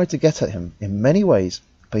I tried to get at him in many ways,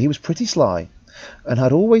 but he was pretty sly, and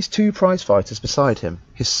had always 2 prize fighters beside him,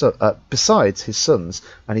 besides his sons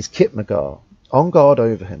and his Khitmagar, on guard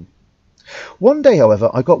over him. One day, however,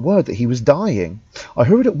 I got word that he was dying. I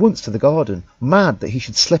hurried at once to the garden, mad that he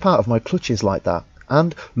should slip out of my clutches like that,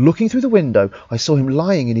 and, looking through the window, I saw him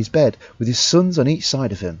lying in his bed, with his sons on each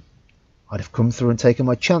side of him. I'd have come through and taken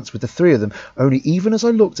my chance with the 3 of them, only even as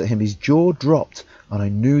I looked at him his jaw dropped, and I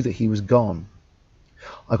knew that he was gone.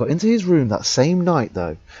 I got into his room that same night,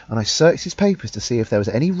 though, and I searched his papers to see if there was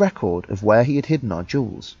any record of where he had hidden our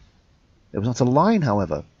jewels. There was not a line,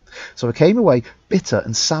 however, so I came away bitter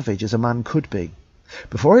and savage as a man could be.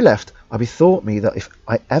 Before I left, I bethought me that if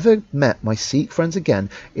I ever met my Sikh friends again,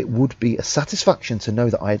 it would be a satisfaction to know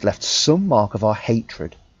that I had left some mark of our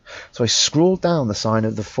hatred. So I scrawled down the sign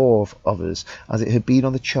of the 4 of us as it had been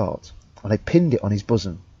on the chart, and I pinned it on his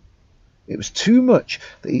bosom. It was too much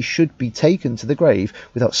that he should be taken to the grave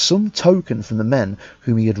without some token from the men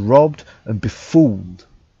whom he had robbed and befooled.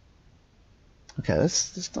 Okay,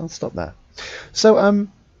 let's stop there. So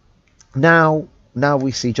now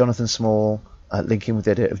we see Jonathan Small linking with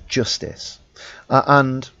the idea of justice,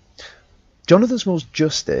 and Jonathan Small's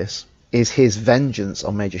justice is his vengeance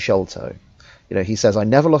on Major Sholto. You know, he says, I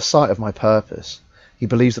never lost sight of my purpose. He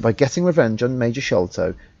believes that by getting revenge on Major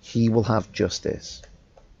Sholto, he will have justice.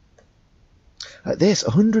 At this,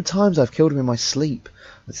 100 times I've killed him in my sleep.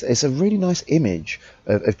 It's a really nice image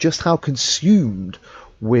of just how consumed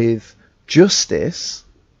with justice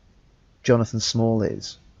Jonathan Small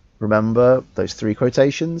is. Remember those 3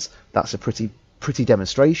 quotations? That's a pretty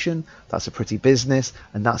demonstration, that's a pretty business,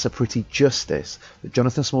 and that's a pretty justice. But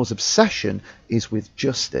Jonathan Small's obsession is with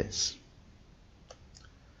justice.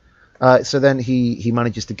 So then he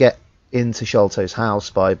manages to get into Sholto's house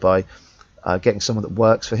by getting someone that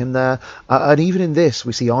works for him there. And even in this,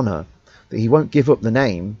 we see honour, that he won't give up the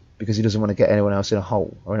name because he doesn't want to get anyone else in a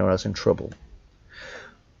hole or anyone else in trouble.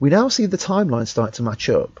 We now see the timeline start to match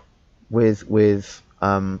up with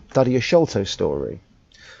Thaddeus Sholto's story.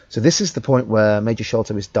 So this is the point where Major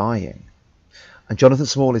Sholto is dying. And Jonathan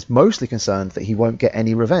Small is mostly concerned that he won't get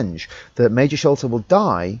any revenge, that Major Sholto will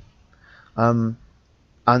die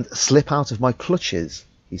and slip out of my clutches,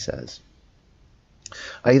 he says.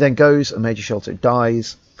 He then goes and Major Sholto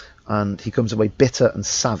dies, and he comes away bitter and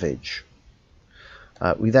savage.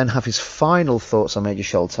 We then have his final thoughts on Major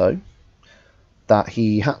Sholto, that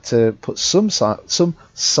he had to put some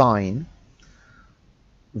sign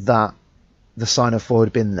that the sign of 4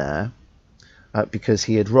 had been there, because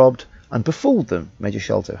he had robbed and befooled them, Major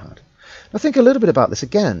Sholto had. Now think a little bit about this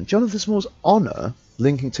again. Jonathan Small's honour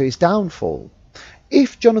linking to his downfall.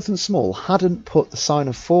 If Jonathan Small hadn't put the sign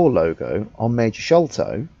of 4 logo on Major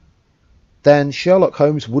Sholto, then Sherlock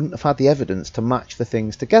Holmes wouldn't have had the evidence to match the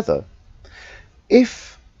things together.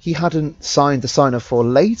 If he hadn't signed the sign-off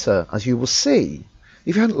later, as you will see,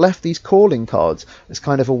 if he hadn't left these calling cards as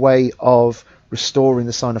kind of a way of restoring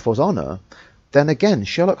the sign-off's honour, then again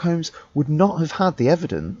Sherlock Holmes would not have had the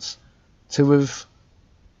evidence to have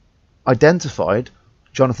identified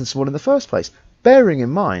Jonathan Small in the first place. Bearing in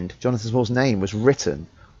mind, Jonathan Small's name was written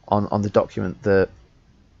on the document that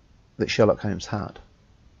Sherlock Holmes had.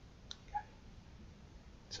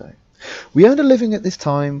 So, we earned a living at this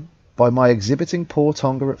time by my exhibiting poor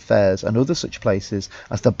Tonga at fairs and other such places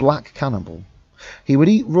as the Black Cannibal. He would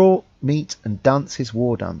eat raw meat and dance his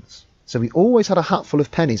war dance, so he always had a hatful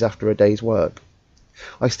of pennies after a day's work.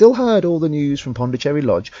 I still heard all the news from Pondicherry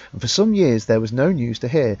Lodge, and for some years there was no news to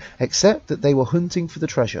hear, except that they were hunting for the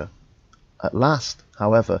treasure. At last,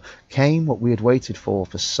 however, came what we had waited for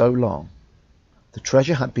so long. The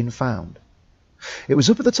treasure had been found. It was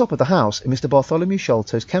up at the top of the house in Mr. Bartholomew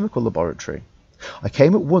Sholto's chemical laboratory. I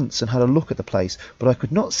came at once and had a look at the place, but I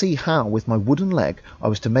could not see how, with my wooden leg, I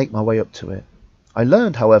was to make my way up to it. I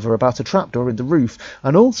learned, however, about a trapdoor in the roof,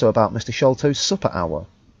 and also about Mr. Sholto's supper hour.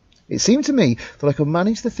 It seemed to me that I could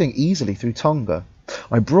manage the thing easily through Tonga.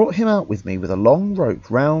 I brought him out with me with a long rope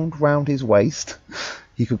round his waist.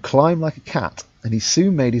 He could climb like a cat, and he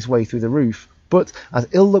soon made his way through the roof. But, as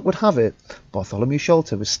ill luck would have it, Bartholomew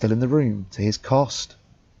Sholto was still in the room, to his cost.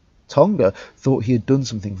 Tonga thought he had done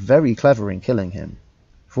something very clever in killing him,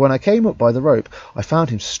 for when I came up by the rope, I found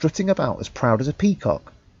him strutting about as proud as a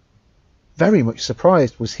peacock. Very much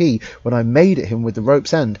surprised was he when I made at him with the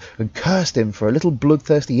rope's end and cursed him for a little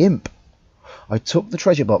bloodthirsty imp. I took the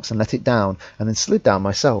treasure box and let it down, and then slid down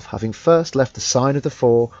myself, having first left the sign of the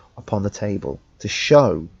 4 upon the table, to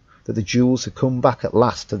show that the jewels had come back at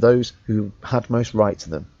last to those who had most right to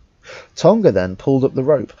them. Tonga then pulled up the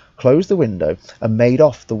rope, closed the window, and made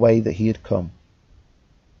off the way that he had come.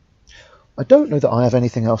 I don't know that I have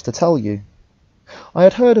anything else to tell you. I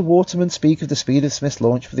had heard a waterman speak of the speed of Smith's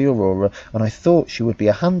launch for the Aurora, and I thought she would be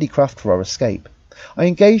a handy craft for our escape. I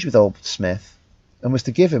engaged with old Smith, and was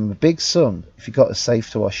to give him a big sum if he got us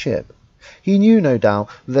safe to our ship. He knew, no doubt,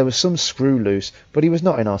 that there was some screw loose, but he was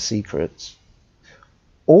not in our secrets.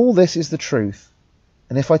 All this is the truth,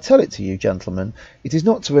 and if I tell it to you, gentlemen, it is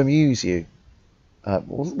not to amuse you.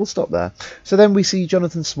 We'll stop there. So then we see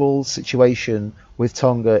Jonathan Small's situation with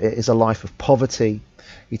Tonga. It is a life of poverty.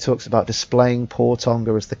 He talks about displaying poor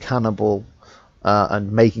Tonga as the cannibal,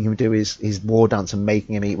 and making him do his war dance and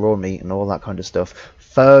making him eat raw meat and all that kind of stuff,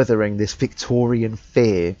 furthering this Victorian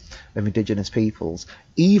fear of indigenous peoples,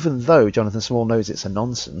 even though Jonathan Small knows it's a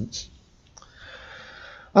nonsense.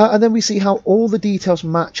 And then we see how all the details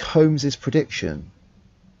match Holmes's prediction.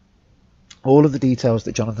 All of the details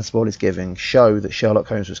that Jonathan Small is giving show that Sherlock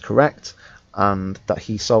Holmes was correct and that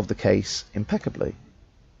he solved the case impeccably.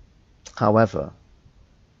 However,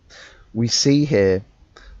 we see here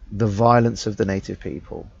the violence of the native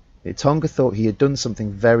people. Tonga thought he had done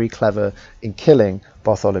something very clever in killing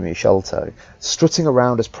Bartholomew Sholto, strutting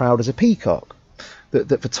around as proud as a peacock.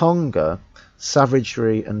 That for Tonga,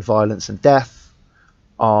 savagery and violence and death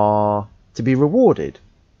are to be rewarded.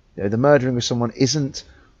 The murdering of someone isn't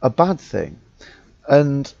a bad thing.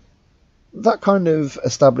 And that kind of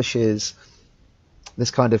establishes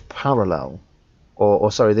this kind of parallel,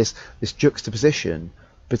 this juxtaposition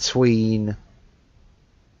between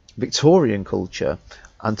Victorian culture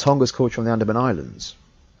and Tonga's culture on the Andaman Islands.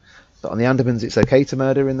 But on the Andamans it's okay to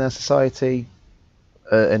murder in their society,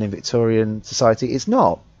 and in Victorian society it's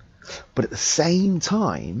not. But at the same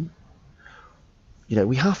time,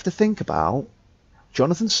 we have to think about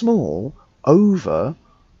Jonathan Small over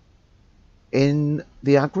in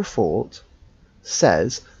the Agra Fort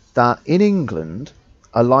says that in England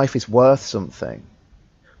a life is worth something,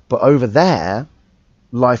 but over there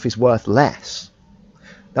life is worth less.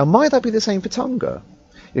 Now, might that be the same for Tonga?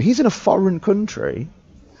 He's in a foreign country.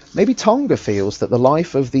 Maybe Tonga feels that the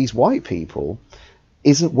life of these white people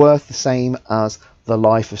isn't worth the same as the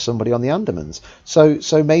life of somebody on the Andamans.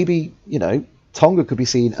 So maybe, Tonga could be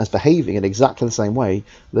seen as behaving in exactly the same way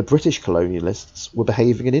the British colonialists were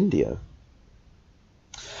behaving in India.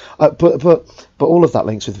 But all of that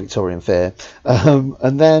links with Victorian fear.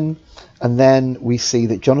 And then we see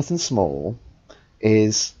that Jonathan Small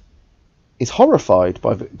is horrified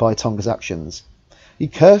by Tonga's actions. He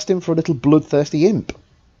cursed him for a little bloodthirsty imp,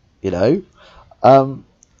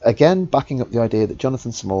 Again, backing up the idea that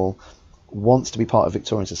Jonathan Small wants to be part of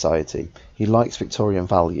Victorian society. He likes Victorian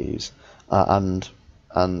values, and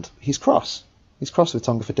he's cross. He's cross with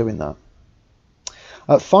Tonga for doing that.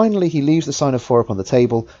 Finally, he leaves the sign of 4 up on the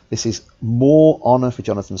table. This is more honour for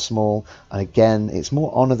Jonathan Small, and again, it's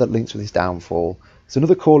more honour that links with his downfall. It's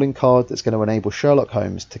another calling card that's going to enable Sherlock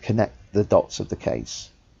Holmes to connect the dots of the case.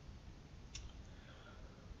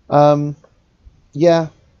 Yeah,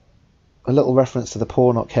 a little reference to the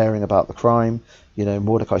poor not caring about the crime. You know,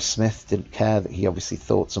 Mordecai Smith didn't care, that he obviously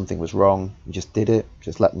thought something was wrong. He just did it,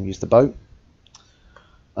 just let them use the boat.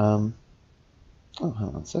 Oh, hang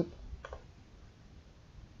on a sec.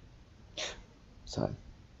 So,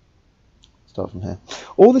 start from here.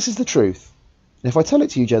 All this is the truth, and if I tell it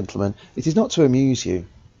to you, gentlemen, it is not to amuse you,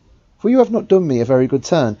 for you have not done me a very good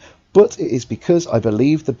turn, but it is because I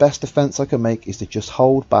believe the best defence I can make is to just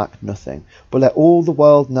hold back nothing, but let all the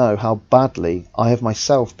world know how badly I have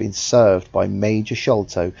myself been served by Major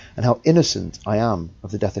Sholto, and how innocent I am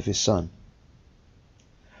of the death of his son.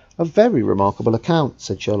 A very remarkable account,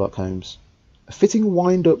 said Sherlock Holmes. A fitting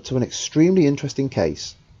wind-up to an extremely interesting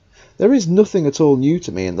case. There is nothing at all new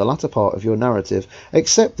to me in the latter part of your narrative,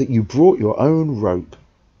 except that you brought your own rope.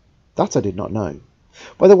 That I did not know.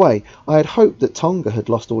 By the way, I had hoped that Tonga had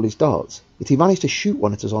lost all his darts, yet he managed to shoot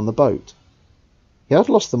one at us on the boat. He had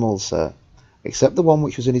lost them all, sir, except the one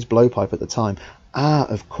which was in his blowpipe at the time. Ah,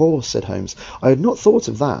 of course, said Holmes. I had not thought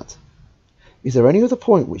of that. Is there any other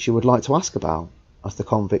point which you would like to ask about? Asked the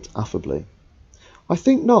convict affably. I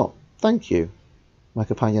think not, thank you, my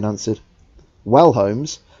companion answered. Well,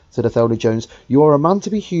 Holmes, said Athelney Jones, you are a man to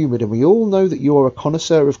be humoured, and we all know that you are a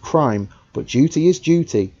connoisseur of crime, but duty is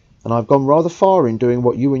duty, and I've gone rather far in doing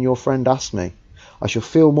what you and your friend asked me. I shall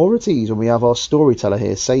feel more at ease when we have our storyteller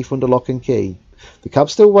here safe under lock and key. The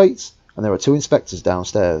cab still waits, and there are 2 inspectors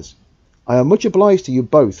downstairs. I am much obliged to you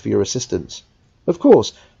both for your assistance. Of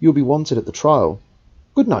course, you will be wanted at the trial.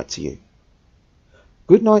 Good night to you.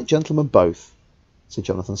 Good night, gentlemen both, said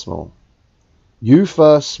Jonathan Small. You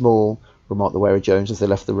first, Small, remarked the wary Jones as they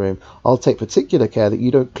left the room. I'll take particular care that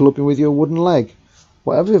you don't club him with your wooden leg,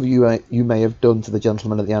 whatever you may have done to the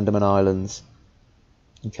gentleman at the Andaman Islands.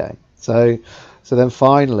 Okay, so then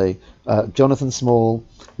finally, Jonathan Small,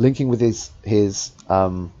 linking with his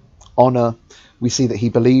honour, we see that he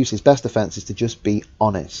believes his best defence is to just be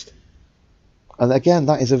honest. And again,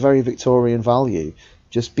 that is a very Victorian value.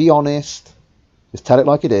 Just be honest, just tell it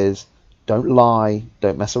like it is, don't lie,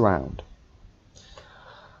 don't mess around.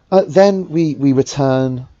 Then we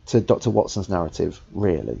return to Dr. Watson's narrative,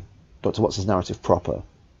 really. Dr. Watson's narrative proper.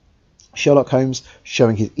 Sherlock Holmes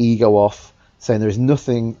showing his ego off, saying there is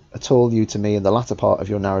nothing at all new to me in the latter part of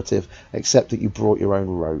your narrative, except that you brought your own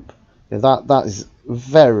rope. That is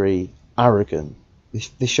very arrogant.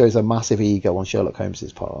 This shows a massive ego on Sherlock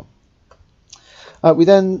Holmes's part. We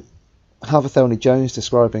then have Athelney Jones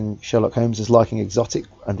describing Sherlock Holmes as liking exotic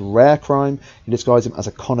and rare crime. He describes him as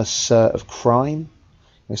a connoisseur of crime.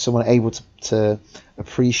 Someone able to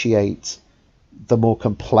appreciate the more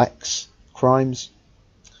complex crimes.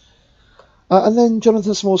 And then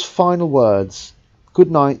Jonathan Small's final words. Good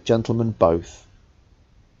night, gentlemen both.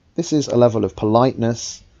 This is a level of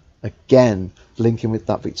politeness, again linking with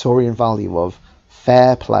that Victorian value of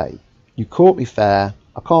fair play. You caught me fair,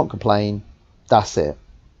 I can't complain, that's it,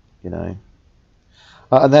 you know.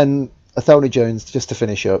 And then Athelney Jones, just to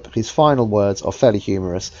finish up, his final words are fairly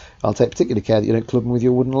humorous. I'll take particular care that you don't club him with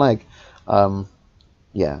your wooden leg.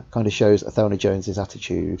 Yeah, kind of shows Athelney Jones's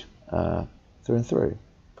attitude through and through.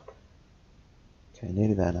 Okay,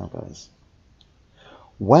 nearly there now, guys.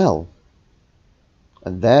 Well,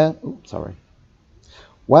 and there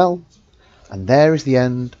is the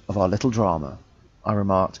end of our little drama, I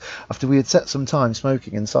remarked, after we had sat some time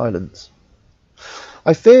smoking in silence.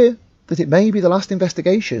 I fear that it may be the last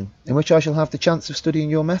investigation in which I shall have the chance of studying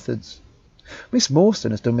your methods. Miss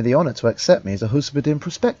Morstan has done me the honour to accept me as a husband in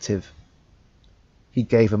prospective. He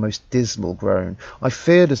gave a most dismal groan. I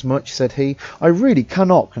feared as much, said he. I really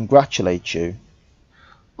cannot congratulate you.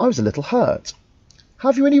 I was a little hurt.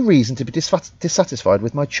 Have you any reason to be dissatisfied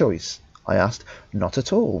with my choice? I asked. Not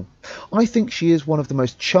at all. I think she is one of the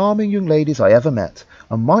most charming young ladies I ever met,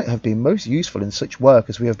 and might have been most useful in such work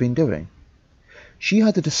as we have been doing. She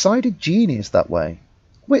had a decided genius that way.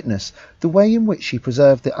 Witness the way in which she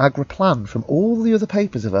preserved the Agra plan from all the other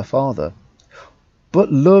papers of her father.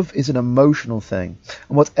 But love is an emotional thing,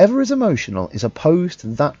 and whatever is emotional is opposed to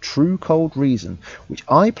that true cold reason which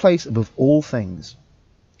I place above all things.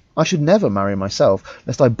 I should never marry myself,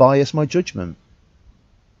 lest I bias my judgment.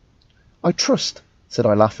 I trust, said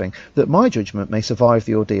I, laughing, that my judgment may survive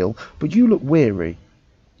the ordeal, but you look weary.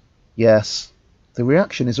 Yes, the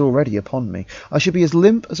reaction is already upon me. I should be as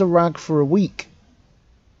limp as a rag for a week.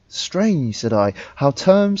 Strange, said I, how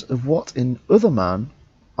terms of what in other man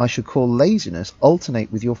I should call laziness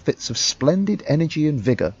alternate with your fits of splendid energy and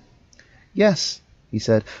vigour. Yes, he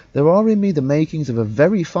said, there are in me the makings of a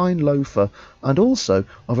very fine loafer, and also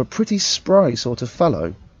of a pretty spry sort of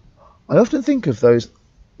fellow. I often think of those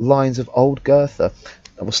lines of old Goethe.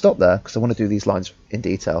 I will stop there because I want to do these lines in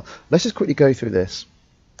detail. Let's just quickly go through this.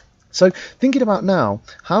 So, thinking about now,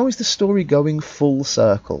 how is the story going full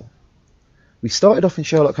circle? We started off in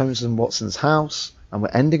Sherlock Holmes and Watson's house, and we're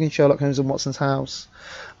ending in Sherlock Holmes and Watson's house.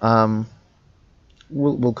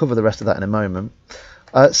 We'll cover the rest of that in a moment.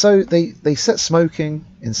 So they set smoking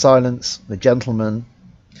in silence, the gentleman,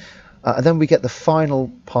 and then we get the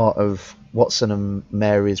final part of Watson and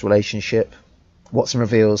Mary's relationship. Watson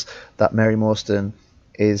reveals that Mary Morstan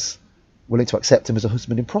is willing to accept him as a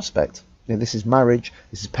husband in prospect. You know, this is marriage,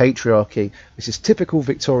 this is patriarchy, this is typical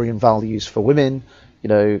Victorian values for women, you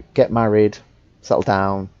know, get married, settle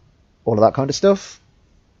down, all of that kind of stuff.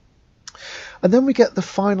 And then we get the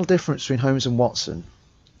final difference between Holmes and Watson.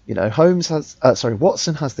 You know,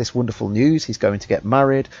 Watson has this wonderful news, he's going to get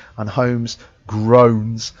married, and Holmes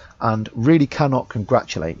groans and really cannot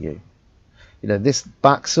congratulate you. You know, this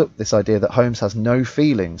backs up this idea that Holmes has no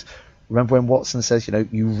feelings. Remember when Watson says, you know,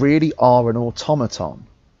 you really are an automaton,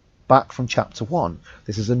 back from chapter 1.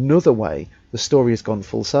 This is another way the story has gone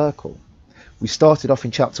full circle. We started off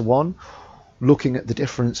in chapter 1 looking at the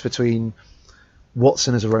difference between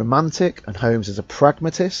Watson as a romantic and Holmes as a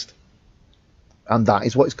pragmatist. And that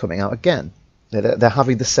is what is coming out again. They're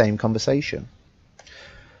having the same conversation.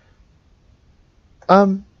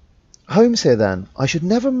 Holmes here then, I should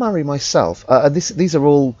never marry myself. These are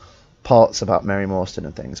all parts about Mary Morstan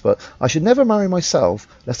and things, but I should never marry myself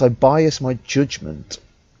lest I bias my judgment.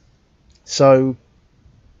 So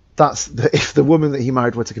that's if the woman that he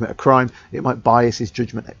married were to commit a crime, it might bias his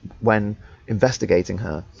judgment when investigating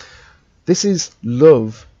her. This is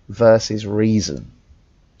love versus reason.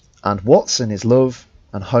 And Watson is love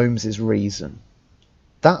and Holmes is reason.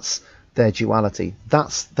 That's their duality.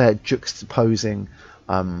 That's their juxtaposing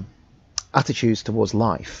attitudes towards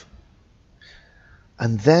life.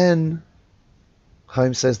 And then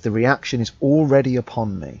Holmes says the reaction is already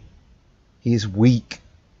upon me. He is weak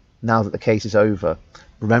now that the case is over.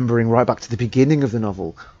 Remembering right back to the beginning of the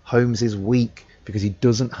novel, Holmes is weak because he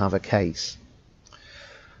doesn't have a case.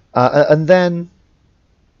 And then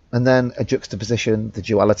a juxtaposition, the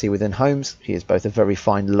duality within Holmes. He is both a very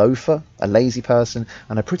fine loafer, a lazy person,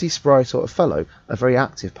 and a pretty spry sort of fellow, a very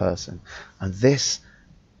active person. And this,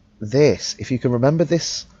 if you can remember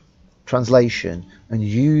this translation and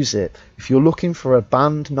use it, if you're looking for a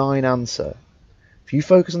band 9 answer, if you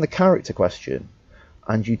focus on the character question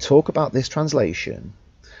and you talk about this translation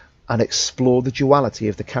and explore the duality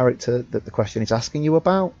of the character that the question is asking you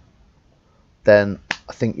about, then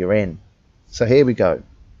I think you're in. So here we go.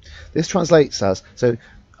 This translates as, so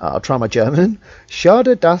I'll try my German.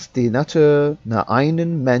 Schade, dass die Natur na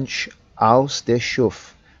einen Mensch aus der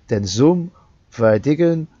Schuf, denn zum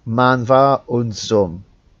Verdigen man war und zum.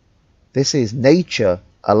 This is nature,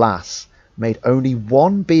 alas, made only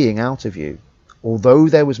one being out of you, although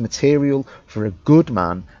there was material for a good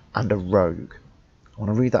man and a rogue. I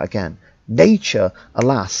want to read that again. Nature,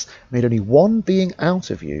 alas, made only one being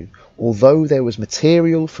out of you, although there was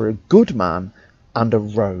material for a good man and a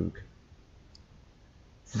rogue.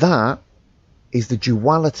 That is the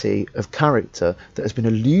duality of character that has been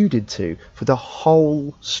alluded to for the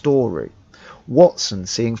whole story. Watson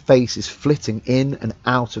seeing faces flitting in and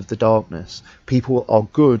out of the darkness. People are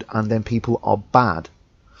good and then people are bad.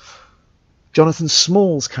 Jonathan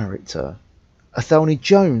Small's character, Athelney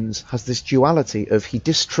Jones, has this duality of he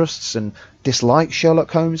distrusts and dislikes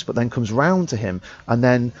Sherlock Holmes but then comes round to him and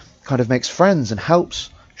then kind of makes friends and helps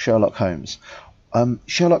Sherlock Holmes.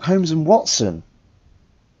 Sherlock Holmes and Watson,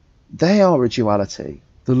 they are a duality,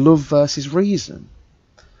 the love versus reason.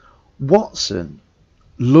 Watson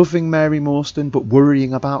loving Mary Morstan but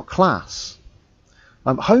worrying about class.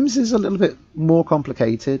 Holmes is a little bit more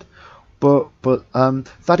complicated, but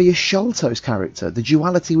Thaddeus Sholto's character, the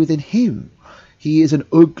duality within him, he is an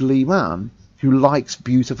ugly man who likes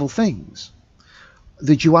beautiful things.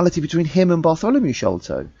 The duality between him and Bartholomew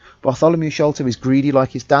Sholto. Bartholomew Sholto is greedy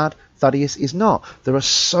like his dad, Thaddeus is not. There are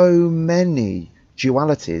so many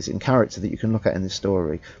dualities in character that you can look at in this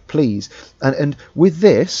story. Please, and with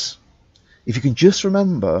this, if you can just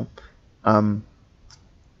remember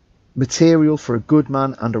material for a good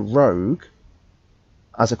man and a rogue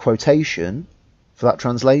as a quotation for that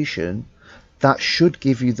translation, that should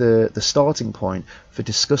give you the starting point for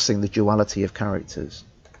discussing the duality of characters.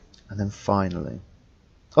 And then finally,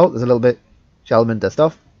 oh, there's a little bit Shalmander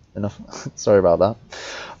stuff. Enough. Sorry about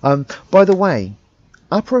that. By the way,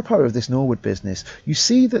 Apropos of this Norwood business, you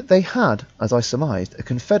see that they had, as I surmised, a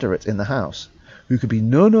confederate in the house, who could be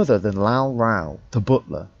none other than Lal Rao, the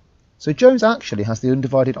butler. So Jones actually has the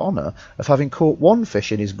undivided honour of having caught one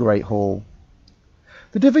fish in his great haul.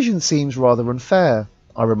 The division seems rather unfair,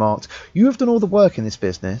 I remarked. You have done all the work in this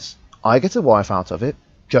business. I get a wife out of it.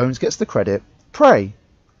 Jones gets the credit. Pray,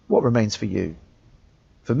 what remains for you?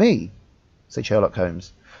 For me, said Sherlock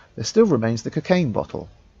Holmes, there still remains the cocaine bottle.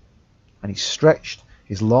 And he stretched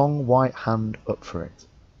his long white hand up for it.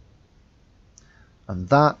 And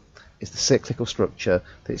that is the cyclical structure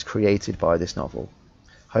that is created by this novel.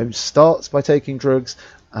 Holmes starts by taking drugs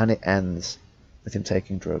and it ends with him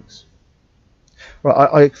taking drugs. Right,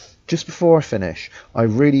 I just before I finish, I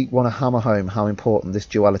really want to hammer home how important this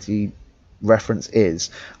duality reference is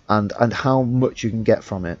and how much you can get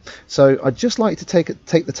from it. So I'd just like to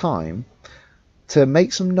take the time to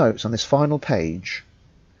make some notes on this final page,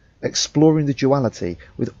 exploring the duality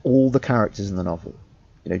with all the characters in the novel.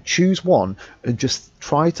 You know, choose one and just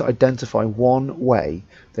try to identify one way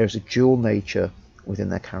there's a dual nature within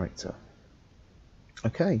their character.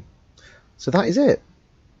 Okay, so that is it.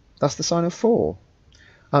 That's the sign of 4.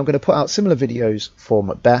 I'm going to put out similar videos for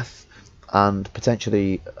Macbeth and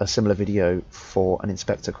potentially a similar video for an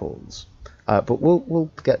Inspector Calls. But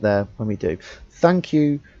we'll get there when we do. Thank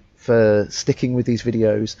you for sticking with these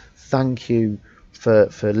videos. Thank you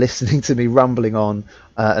for listening to me rambling on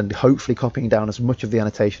and hopefully copying down as much of the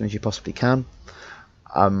annotation as you possibly can.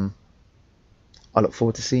 I look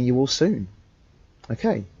forward to seeing you all soon.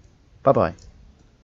 Okay, bye-bye.